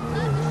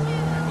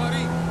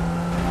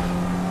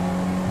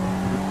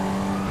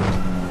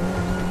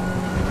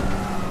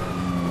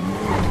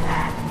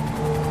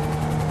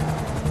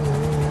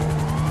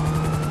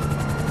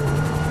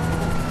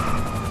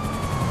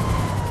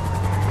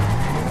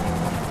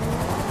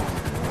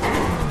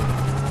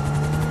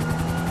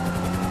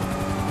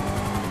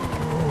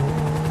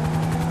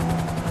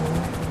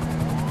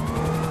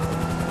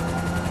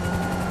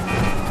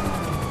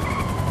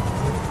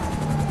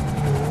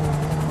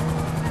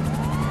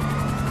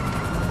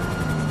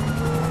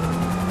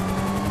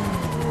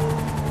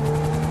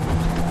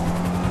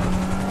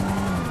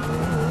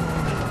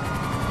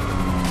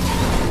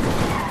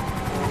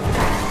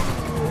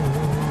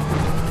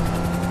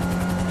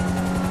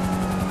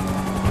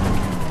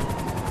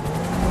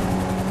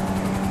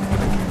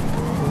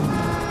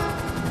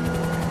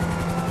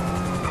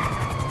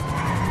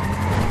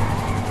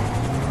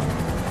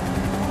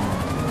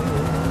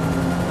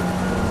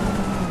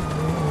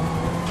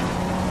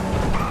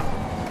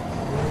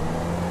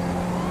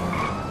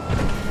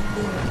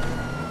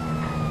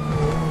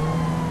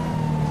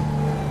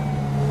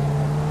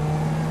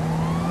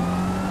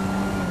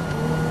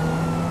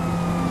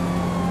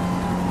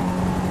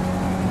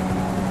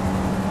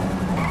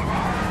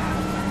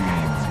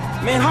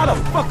 Man, how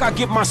the fuck I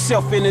get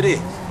myself into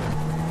this?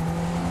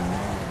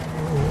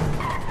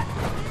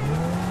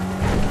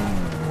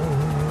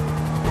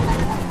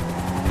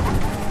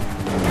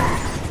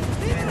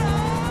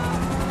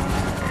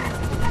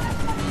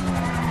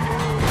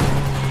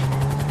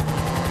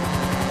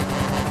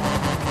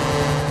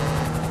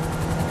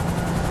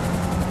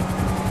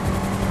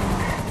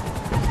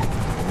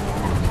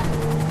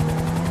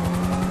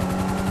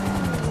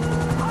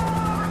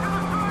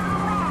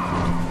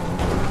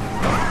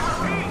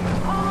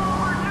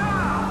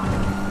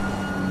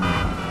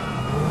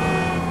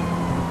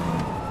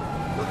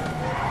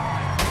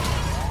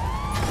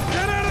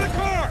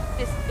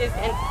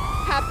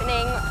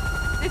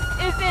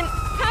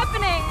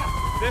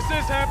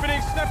 is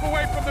happening. Step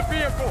away from the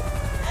vehicle.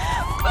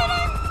 But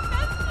I'm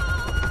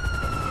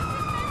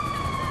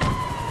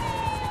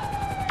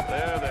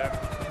There, there.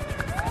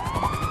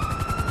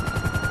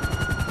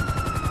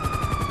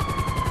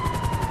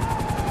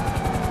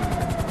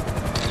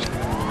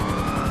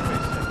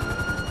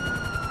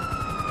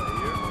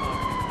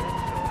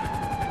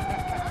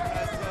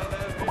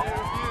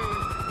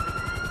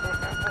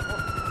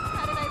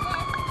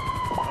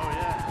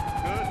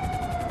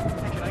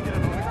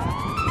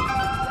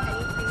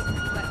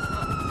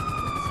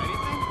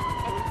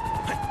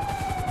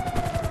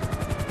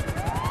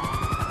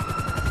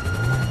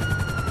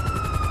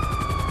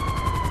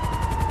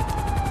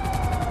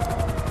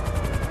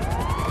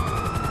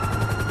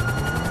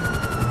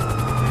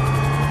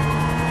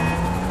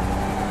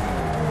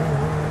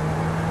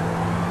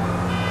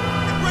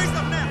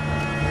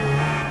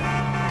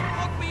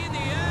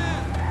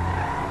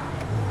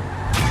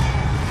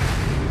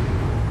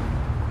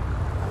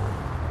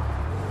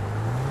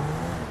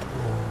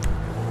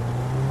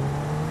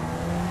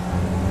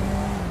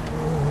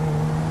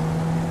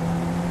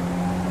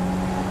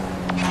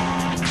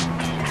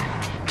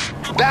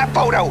 That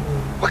photo!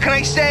 What can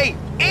I say?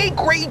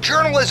 A-grade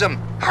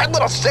journalism! Our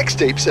little sex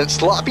tape sent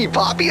Sloppy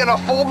Poppy in a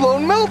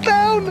full-blown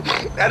meltdown!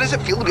 How does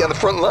it feel to be on the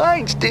front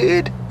lines,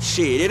 dude?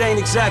 Shit, it ain't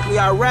exactly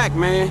Iraq,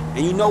 man.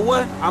 And you know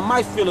what? I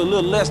might feel a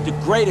little less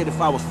degraded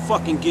if I was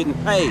fucking getting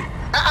paid.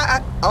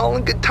 All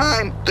in good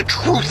time. The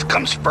truth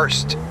comes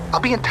first. I'll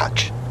be in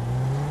touch.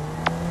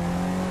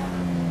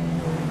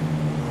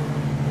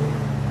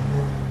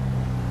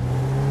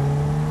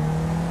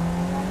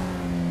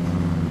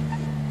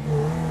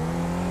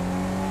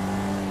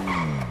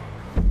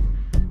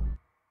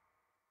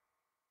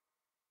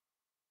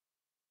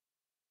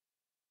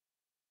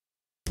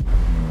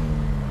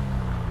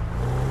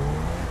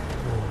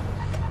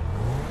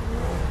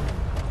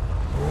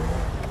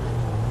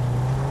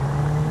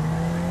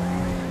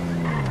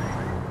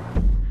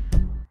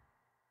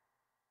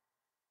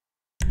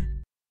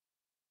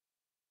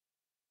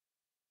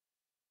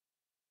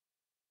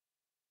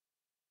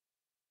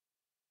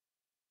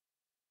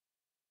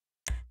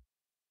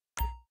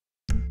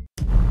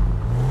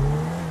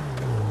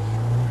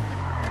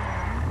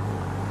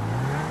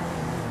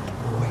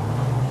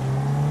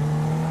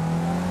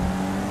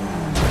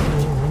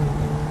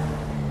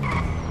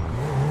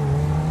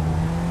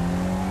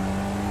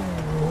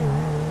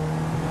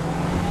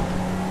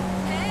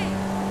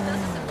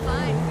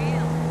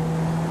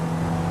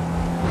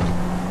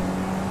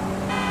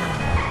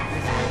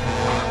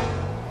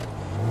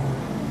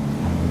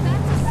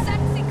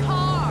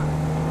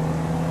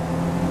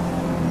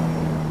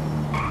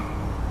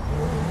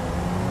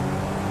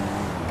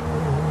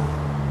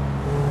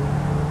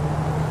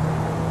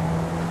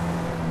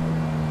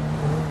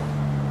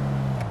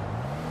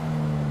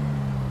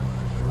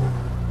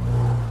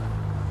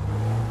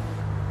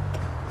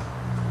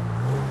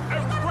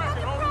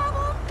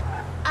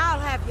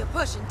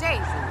 pushing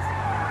daisies.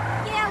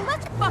 Yeah,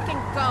 let's fucking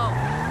go.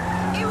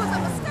 It was a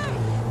mistake.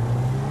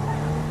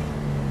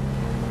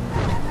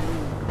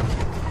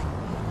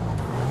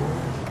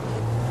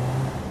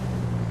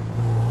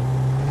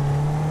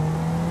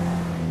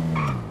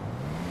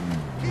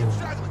 Keep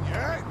struggling, you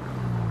heard?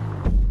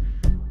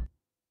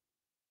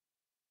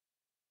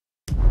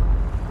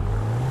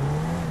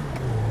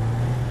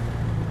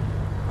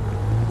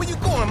 Where you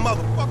going,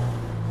 motherfucker?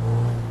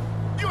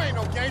 You ain't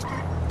no gangster.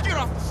 Get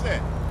off the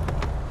set.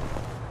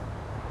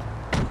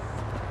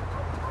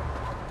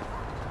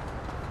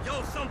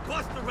 Yo, some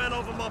buster ran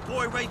over my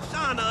boy Ray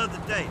Sean the other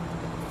day.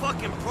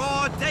 Fucking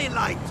broad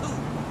daylight, too.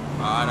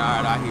 All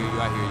right, I hear you.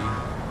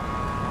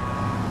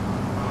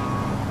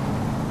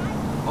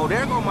 Oh,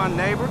 there go my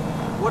neighbor.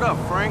 What up,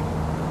 Frank?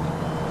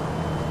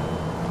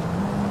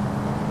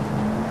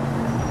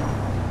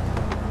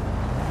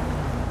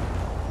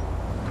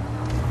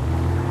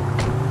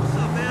 What's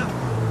up, man?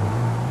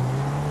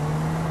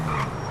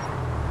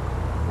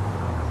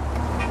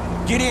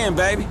 Get in,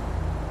 baby.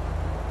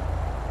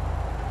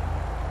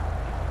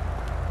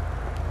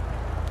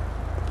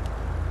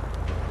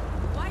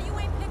 Why you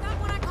ain't pick up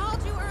when I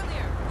called you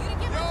earlier? You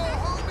didn't give me a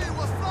homie,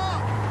 what's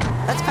up?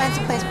 Let's find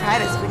someplace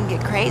private so we can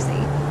get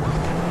crazy.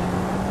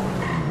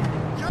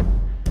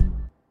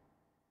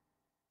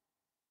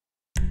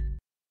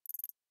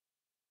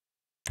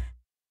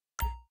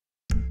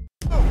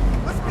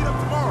 Let's meet up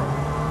tomorrow.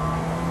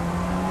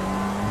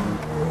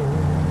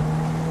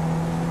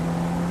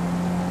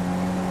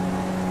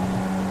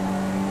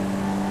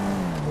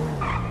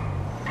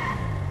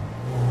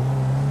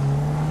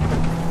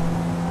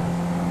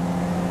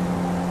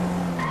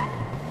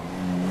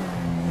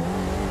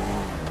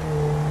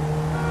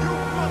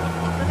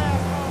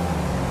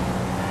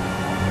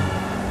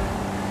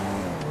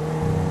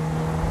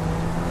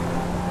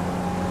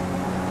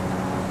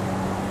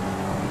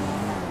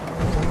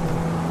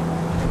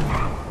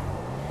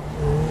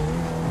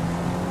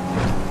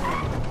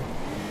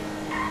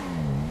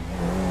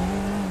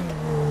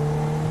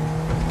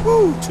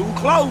 Woo, too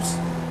close.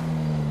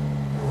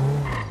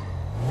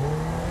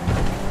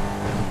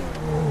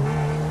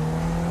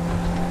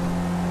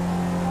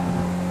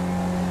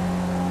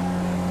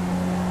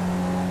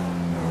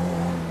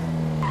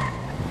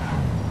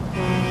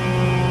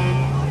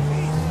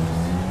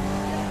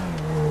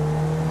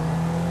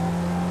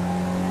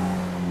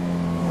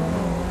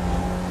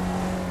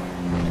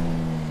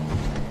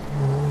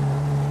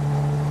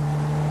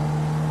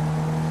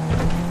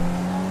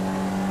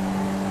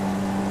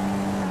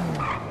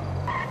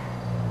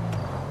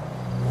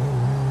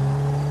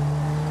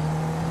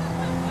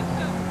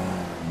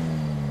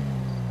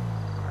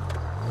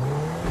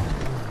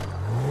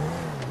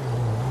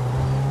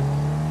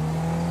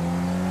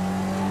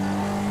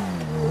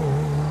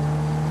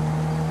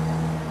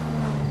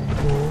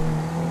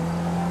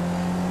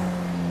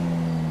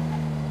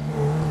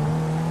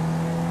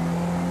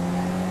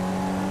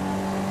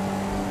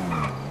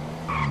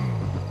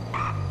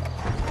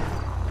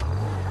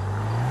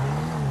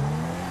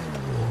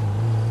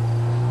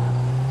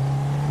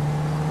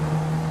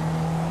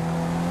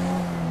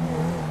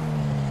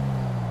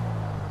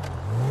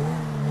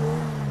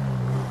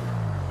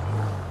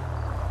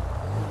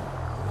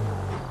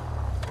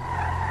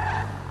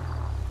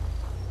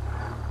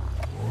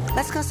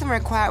 Let's go somewhere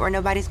quiet where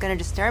nobody's gonna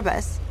disturb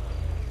us.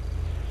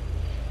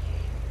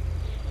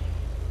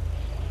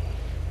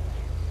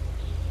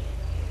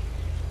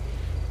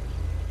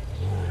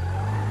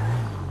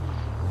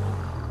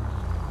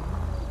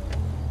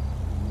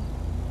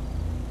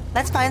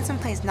 Let's find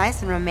someplace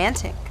nice and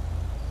romantic.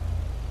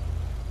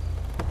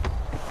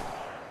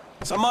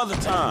 Some other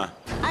time.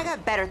 I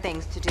got better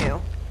things to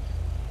do.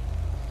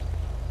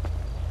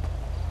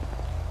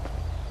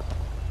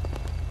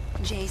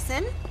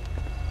 Jason?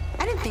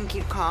 I didn't think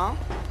you'd call.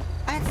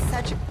 I had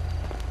such a